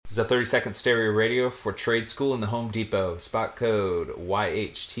This is a 30-second stereo radio for trade school in the Home Depot. Spot code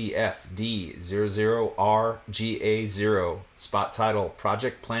YHTFD00RGA0. Spot title,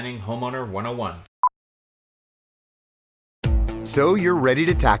 Project Planning Homeowner 101. So you're ready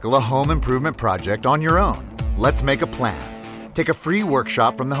to tackle a home improvement project on your own. Let's make a plan. Take a free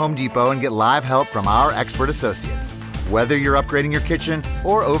workshop from the Home Depot and get live help from our expert associates. Whether you're upgrading your kitchen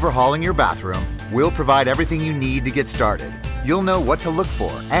or overhauling your bathroom, we'll provide everything you need to get started. You'll know what to look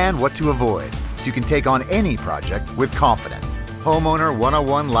for and what to avoid, so you can take on any project with confidence. Homeowner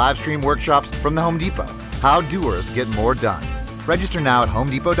 101 live stream workshops from the Home Depot. How doers get more done. Register now at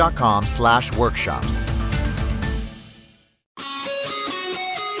homedepot.com/workshops.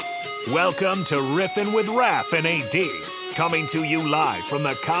 Welcome to Riffin' with Raph and AD, coming to you live from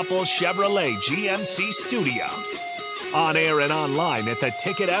the Coppel Chevrolet GMC studios. On air and online at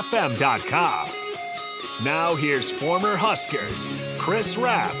theticketfm.com. Now here's former Huskers, Chris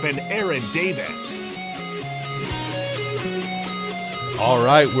Rapp and Aaron Davis. All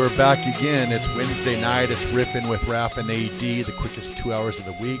right, we're back again. It's Wednesday night. It's Riffin' with Raph and AD, the quickest 2 hours of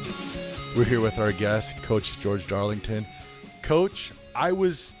the week. We're here with our guest, Coach George Darlington. Coach, I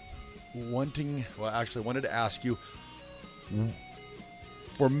wanted to ask you,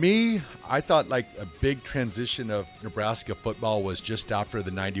 for me, I thought like a big transition of Nebraska football was just after the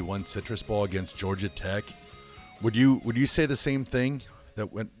 91 Citrus Bowl against Georgia Tech. Would you say the same thing,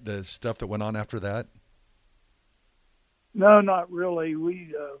 the stuff that went on after that? No, not really.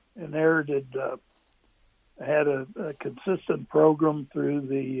 We inherited, had a consistent program through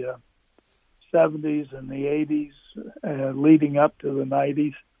the 70s and the 80s, leading up to the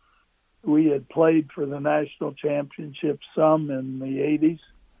 90s. We had played for the national championship some in the 80s.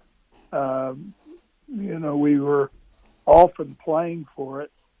 We were often playing for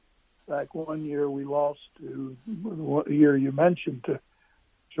it. Like one year we lost to, the year you mentioned, to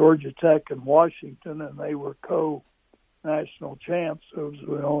Georgia Tech and Washington, and they were co-national champs. Those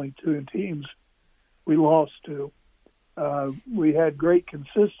were the only two teams we lost to. We had great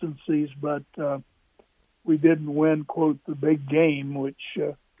consistencies, but we didn't win, quote, the big game, which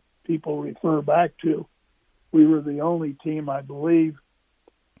people refer back to. We were the only team, I believe,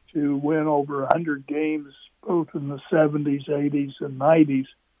 to win over 100 games, both in the 70s, 80s, and 90s.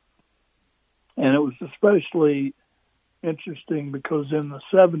 And it was especially interesting because in the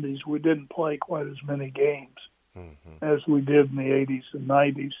 70s, we didn't play quite as many games as we did in the 80s and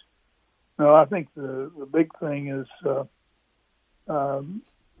 90s. Now, I think the big thing is,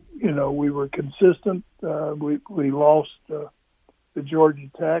 we were consistent. We lost to Georgia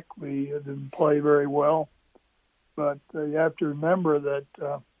Tech. We didn't play very well. But you have to remember that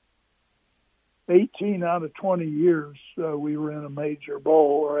 18 out of 20 years we were in a major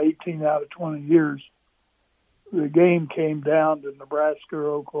bowl, or 18 out of 20 years, the game came down to Nebraska or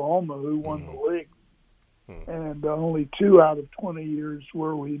Oklahoma, who won the league. And only 2 out of 20 years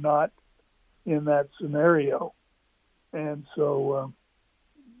were we not in that scenario. And so,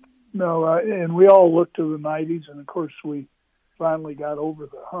 and we all looked to the 90s, and of course we finally got over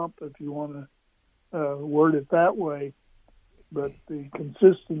the hump, if you want to word it that way. But the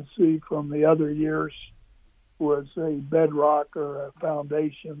consistency from the other years was a bedrock or a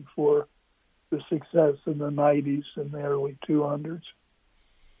foundation for the success in the 90s and the early 200s.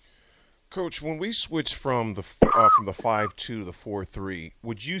 Coach, when we switched from the 5-2 to the 4-3,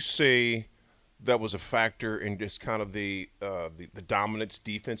 would you say that was a factor in just kind of the dominance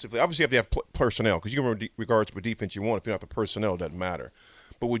defensively? Obviously, you have to have personnel, because you can regard what defense you want. If you don't have the personnel, it doesn't matter.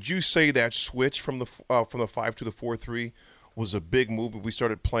 But would you say that switch from the 5 to the 4-3 was a big move when we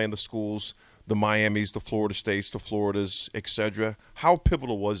started playing the schools, the Miamis, the Florida States, the Floridas, etc.? How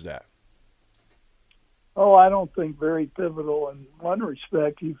pivotal was that? Oh, I don't think very pivotal. In one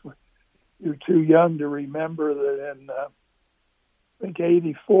respect, you're too young to remember that in I think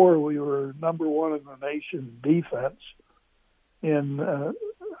 84 we were number one in the nation defense in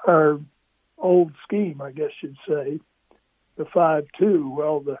our old scheme, I guess you'd say, the 5-2.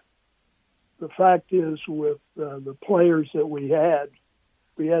 Well, the fact is, with the players that we had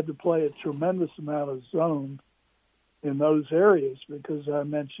to play a tremendous amount of zone in those areas, because I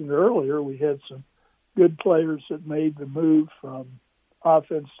mentioned earlier we had some good players that made the move from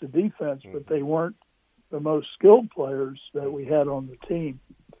offense to defense, but they weren't the most skilled players that we had on the team.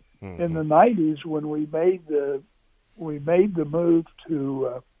 In the 90s, when we made the move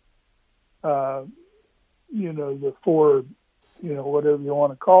to the 4, whatever you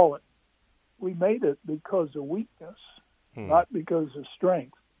want to call it, we made it because of weakness, not because of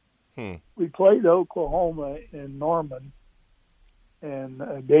strength. We played Oklahoma in Norman, and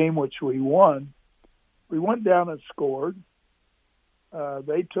a game which we won. We went down and scored,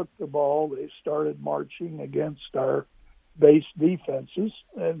 they took the ball. They started marching against our base defenses,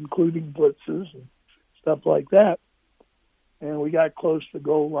 including blitzes and stuff like that. And we got close to the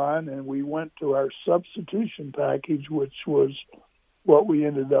goal line, and we went to our substitution package, which was what we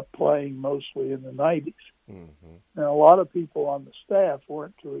ended up playing mostly in the 90s. Mm-hmm. Now, a lot of people on the staff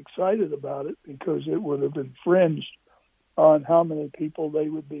weren't too excited about it because it would have infringed on how many people they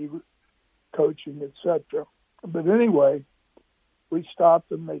would be coaching, etc. But anyway, we stopped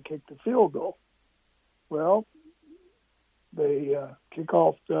them. They kicked a field goal. Well, they kick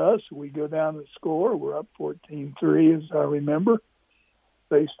off to us. We go down and score. We're up 14-3, as I remember.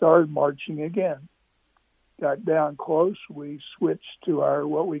 They started marching again. Got down close. We switched to our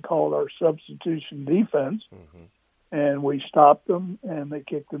what we called our substitution defense, and we stopped them, and they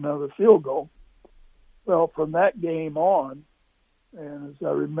kicked another field goal. Well, from that game on, and as I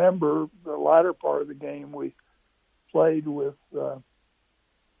remember, the latter part of the game, we played with 4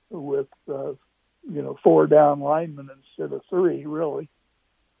 down linemen instead of 3, really,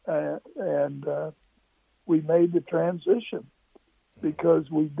 and we made the transition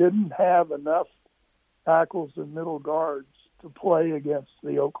because we didn't have enough tackles and middle guards to play against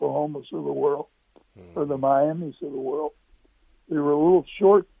the Oklahomas of the world or the Miamis of the world. We were a little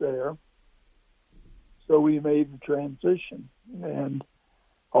short there, so we made the transition. And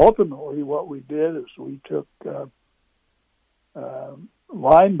ultimately what we did is we took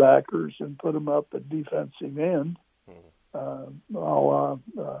linebackers and put them up at defensive end. Our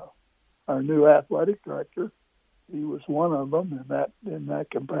new athletic director, he was one of them in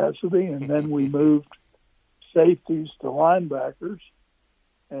that capacity, and then we moved safeties to linebackers,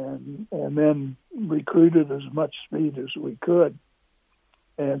 and then recruited as much speed as we could.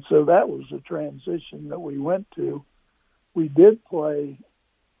 And so that was the transition that we went to. We did play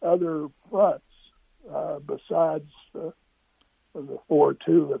other fronts besides the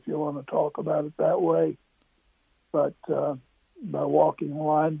 4-2, if you want to talk about it that way. But by walking the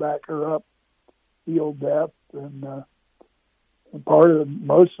linebacker up field depth, and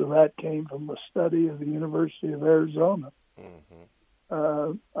most of that came from a study of the University of Arizona.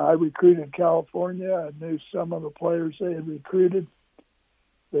 I recruited California. I knew some of the players they had recruited.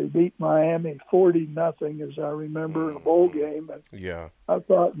 They beat Miami 40-0, as I remember, in a bowl game. And I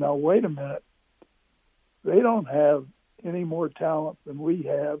thought, now, wait a minute. They don't have any more talent than we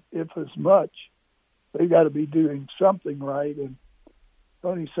have, if as much. They've got to be doing something right. And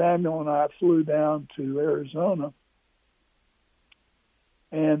Tony Samuel and I flew down to Arizona,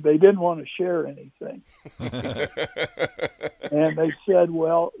 and they didn't want to share anything. And they said,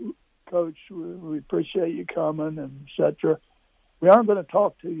 well, Coach, we appreciate you coming, and et cetera. We aren't going to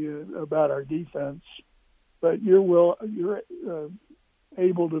talk to you about our defense, but you're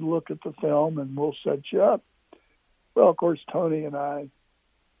able to look at the film, and we'll set you up. Well, of course, Tony and I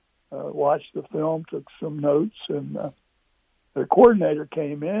watched the film, took some notes, and the coordinator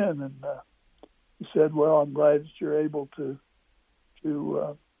came in, and he said, well, I'm glad that you're able to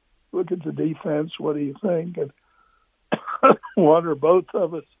look at the defense. What do you think? And one or both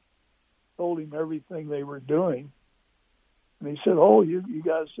of us told him everything they were doing. And he said, oh, you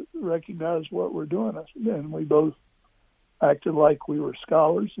guys recognize what we're doing? I said, yeah. And we both acted like we were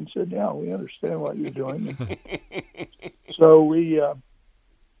scholars and said, yeah, we understand what you're doing. So we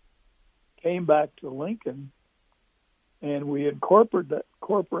came back to Lincoln, and we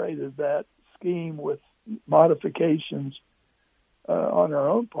incorporated that scheme with modifications on our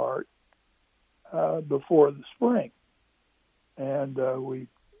own part before the spring. And we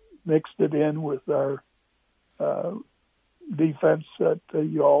mixed it in with our defense that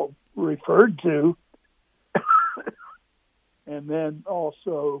you all referred to, and then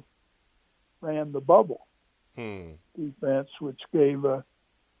also ran the bubble defense, which gave a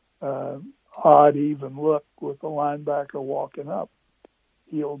odd, even look with the linebacker walking up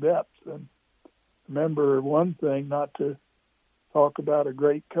heel depth. And remember one thing, not to talk about a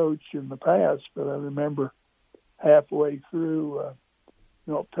great coach in the past, but I remember halfway through,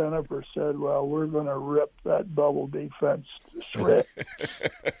 Milt Tennifer said, well, we're going to rip that bubble defense to shreds.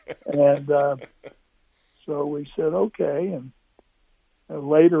 And so we said, okay. And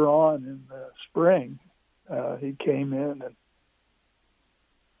later on in the spring, he came in and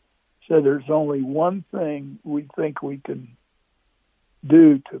said, there's only one thing we think we can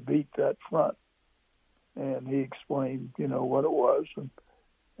do to beat that front. And he explained, what it was.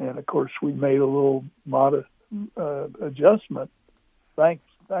 And of course, we made a little modest adjustment,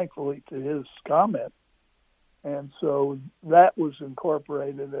 thankfully to his comment. And so that was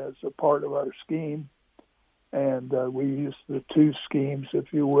incorporated as a part of our scheme. And we used the two schemes,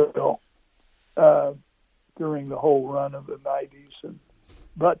 if you will, during the whole run of the 90s. And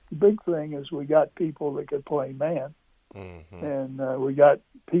But the big thing is we got people that could play man, and we got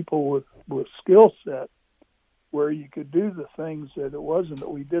people with skill set where you could do the things that it wasn't that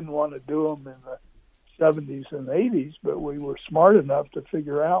we didn't want to do them in the 70s and 80s, but we were smart enough to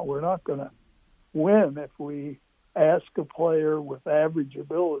figure out we're not going to win if we ask a player with average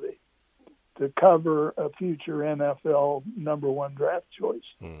ability to cover a future NFL number one draft choice.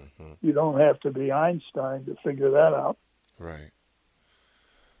 You don't have to be Einstein to figure that out. Right.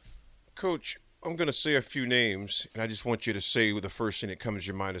 Coach, I'm going to say a few names, and I just want you to say the first thing that comes to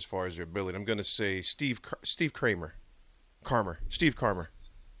your mind as far as their ability. I'm going to say Steve Carmer.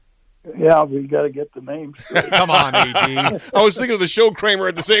 Yeah, we got to get the names straight. Come on, AD. I was thinking of the show Kramer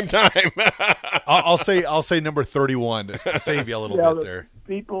at the same time. I'll say number 31 to save you a little bit there.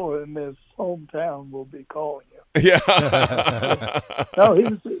 People in his hometown will be calling you. Yeah. No, he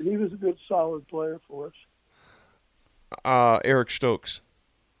was a good, solid player for us. Eric Stokes.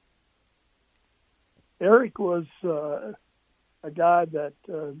 Eric was a guy that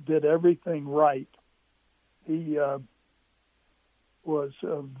did everything right. He was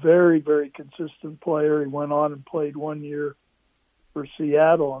a very, very consistent player. He went on and played 1 year for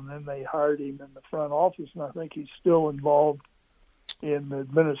Seattle, and then they hired him in the front office, and I think he's still involved in the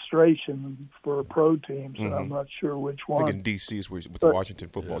administration for pro teams, and I'm not sure which one. I think in D.C. is where he's with the Washington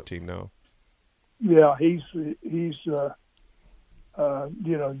football team now. Yeah, he's just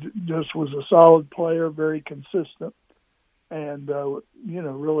was a solid player, very consistent, and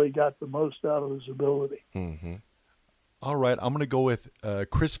really got the most out of his ability. All right, I'm going to go with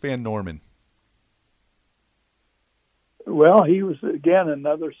Chris Van Norman. Well, he was, again,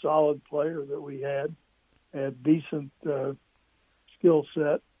 another solid player that we had decent skill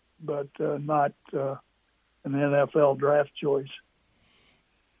set, but not an NFL draft choice.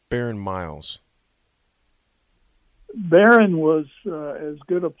 Baron Miles. Barron was as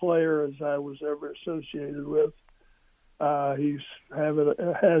good a player as I was ever associated with. Has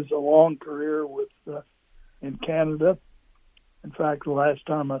a long career in Canada. In fact, the last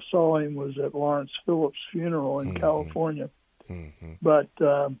time I saw him was at Lawrence Phillips' funeral in California. But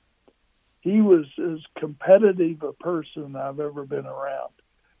he was as competitive a person I've ever been around.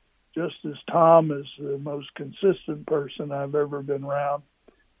 Just as Tom is the most consistent person I've ever been around.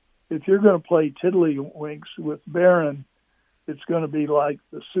 If you're going to play tiddlywinks with Barron, it's going to be like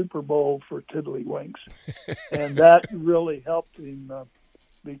the Super Bowl for tiddlywinks. And that really helped him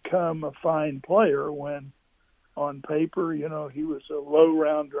become a fine player when, on paper, he was a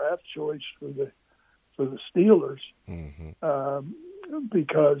low-round draft choice for the Steelers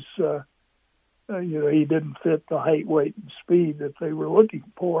because he didn't fit the height, weight, and speed that they were looking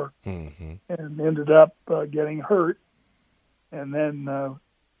for, and ended up getting hurt. And then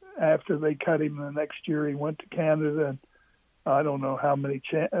after they cut him the next year, he went to Canada, and I don't know how many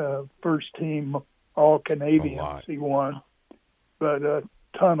first-team All-Canadians he won, but a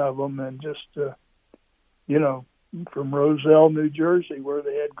ton of them, and just from Roselle, New Jersey, where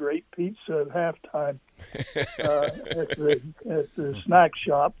they had great pizza at halftime at the snack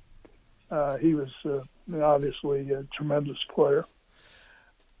shop. He was obviously a tremendous player.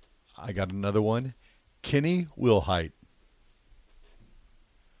 I got another one. Kenny Wilhite.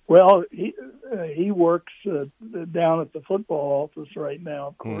 Well, he works down at the football office right now,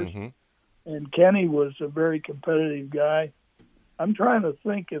 of course. And Kenny was a very competitive guy. I'm trying to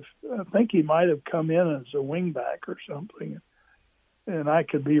think I think he might have come in as a wingback or something, and I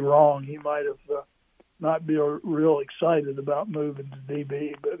could be wrong. He might have not been real excited about moving to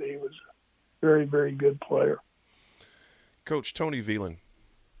DB, but he was a very, very good player. Coach Tony Veland.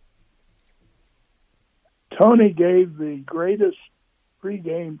 Tony gave the greatest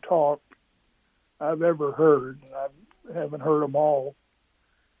pregame talk I've ever heard. I haven't heard them all,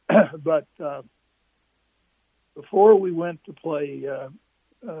 but before we went to play a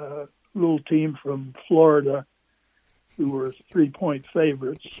little team from Florida who were 3-point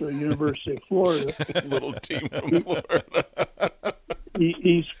favorites, University of Florida. Little team from Florida.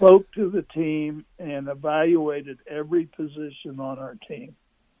 He spoke to the team and evaluated every position on our team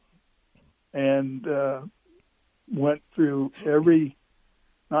and went through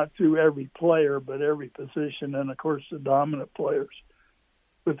not through every player, but every position and, of course, the dominant players,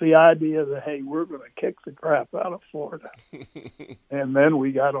 with the idea that, hey, we're going to kick the crap out of Florida. And then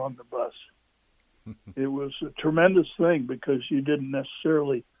we got on the bus. It was a tremendous thing because you didn't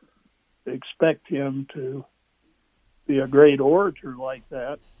necessarily expect him to be a great orator like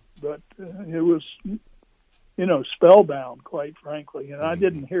that. But it was, spellbound, quite frankly. And I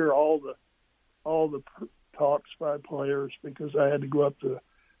didn't hear all the talks by players because I had to go up to the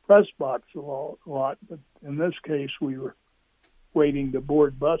press box a lot. But in this case, we were waiting to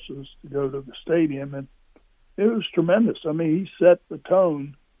board buses to go to the stadium. And it was tremendous. I mean, he set the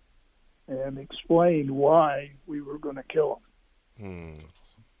tone and explained why we were going to kill him.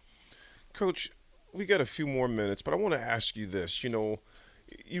 Coach, we got a few more minutes, but I want to ask you this. You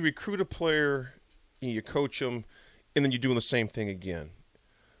recruit a player, you coach them, and then you're doing the same thing again.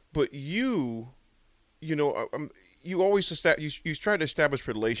 But you always you try to establish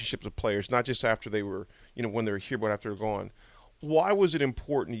relationships with players, not just after they were, when they were here, but after they're gone. Why was it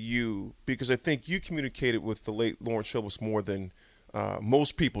important to you? Because I think you communicated with the late Lawrence Phillips more than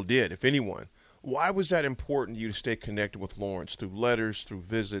most people did, if anyone. Why was that important to you to stay connected with Lawrence through letters, through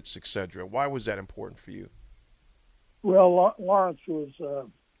visits, etc.? Why was that important for you? Well, Lawrence was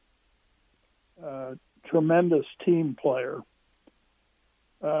a tremendous team player.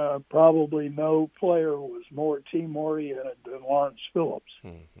 Probably no player was more team-oriented than Lawrence Phillips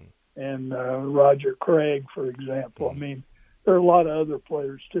and Roger Craig, for example. I mean, there are a lot of other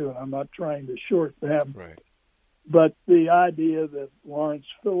players, too, and I'm not trying to short them. Right. But the idea that Lawrence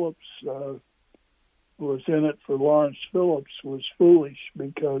Phillips was in it for Lawrence Phillips was foolish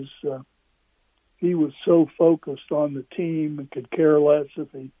because he was so focused on the team and could care less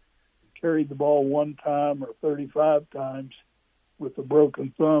if he carried the ball one time or 35 times with a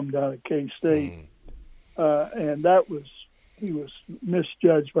broken thumb down at K-State. And he was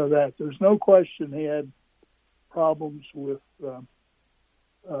misjudged by that. There's no question he had problems with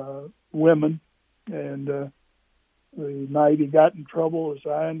women. And the night he got in trouble, as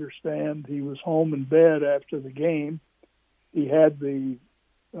I understand, he was home in bed after the game. He had the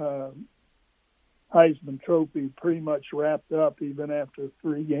Heisman Trophy pretty much wrapped up even after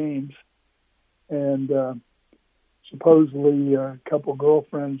 3 games. And supposedly a couple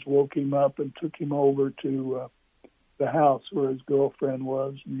girlfriends woke him up and took him over to the house where his girlfriend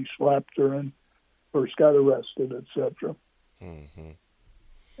was, and he slapped her and first got arrested, etc.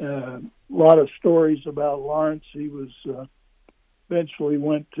 A lot of stories about Lawrence. He was eventually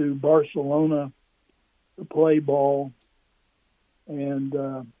went to Barcelona to play ball, and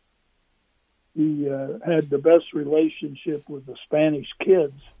he had the best relationship with the Spanish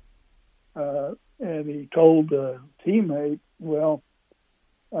kids. And he told a teammate, well,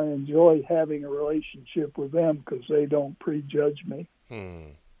 I enjoy having a relationship with them because they don't prejudge me.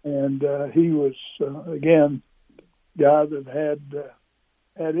 And he was, again, a guy that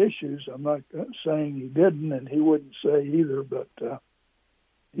had issues. I'm not saying he didn't, and he wouldn't say either, but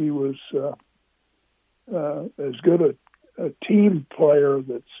he was as good a team player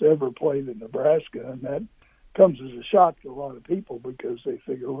that's ever played in Nebraska, and that comes as a shock to a lot of people because they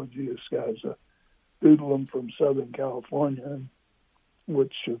figure, well, gee, this guy's a doodlum from Southern California,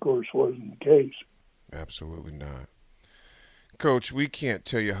 which, of course, wasn't the case. Absolutely not. Coach, we can't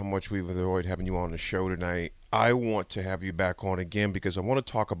tell you how much we've enjoyed having you on the show tonight. I want to have you back on again because I want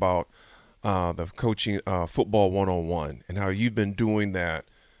to talk about the coaching football 101 and how you've been doing that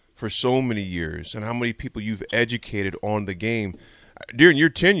for so many years and how many people you've educated on the game. During your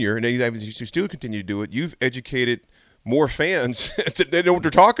tenure, and you still continue to do it, you've educated more fans. They know what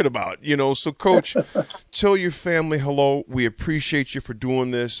they're talking about, So, Coach, tell your family hello. We appreciate you for doing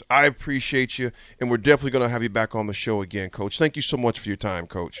this. I appreciate you, and we're definitely going to have you back on the show again, Coach. Thank you so much for your time,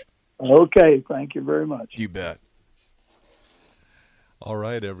 Coach. Okay, thank you very much. You bet. All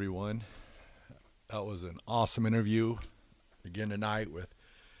right, everyone. That was an awesome interview again tonight with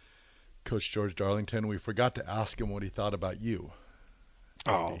Coach George Darlington. We forgot to ask him what he thought about you.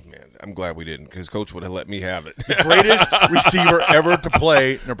 Oh, man, I'm glad we didn't because Coach would have let me have it. The greatest receiver ever to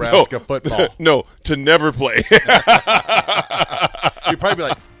play Nebraska football. No, to never play. You'd probably be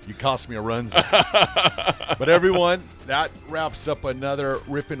like, you cost me a run. But everyone, that wraps up another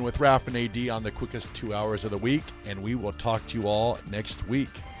Riffin' with Raph and AD on the quickest 2 hours of the week, and we will talk to you all next week.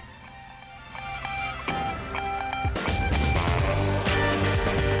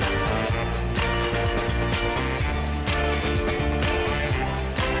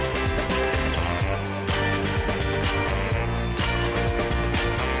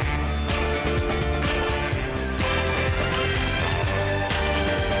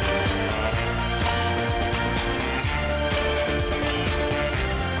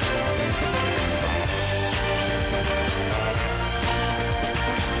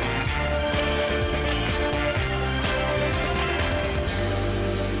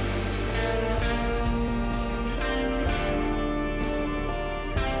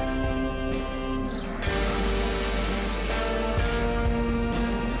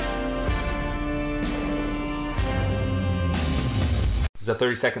 This is a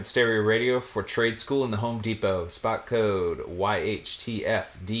 30-second stereo radio for trade school in the Home Depot. Spot code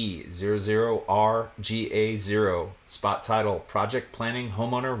YHTFD00RGA0. Spot title, Project Planning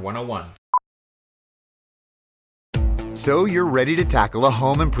Homeowner 101. So you're ready to tackle a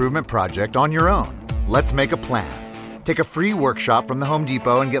home improvement project on your own. Let's make a plan. Take a free workshop from the Home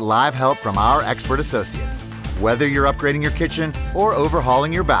Depot and get live help from our expert associates. Whether you're upgrading your kitchen or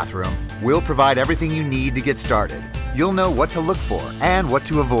overhauling your bathroom, we'll provide everything you need to get started. You'll know what to look for and what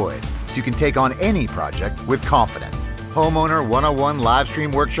to avoid, so you can take on any project with confidence. Homeowner 101 live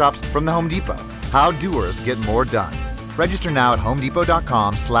stream workshops from the Home Depot. How doers get more done. Register now at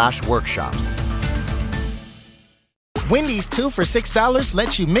homedepot.com/workshops. Wendy's 2 for $6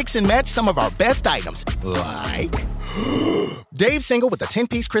 lets you mix and match some of our best items, like Dave Single with a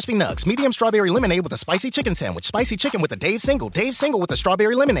 10-piece crispy nugs, medium strawberry lemonade with a spicy chicken sandwich, spicy chicken with a Dave Single with a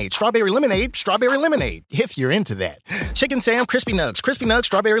strawberry lemonade, strawberry lemonade, if you're into that. Chicken Sam, crispy nugs,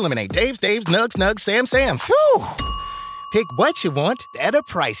 strawberry lemonade, Dave's, nugs, Sam. Whew. Pick what you want at a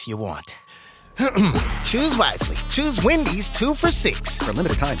price you want. Choose wisely. Choose Wendy's 2 for $6. For a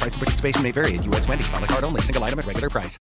limited time, price and participation may vary at U.S. Wendy's. On the card only. Single item at regular price.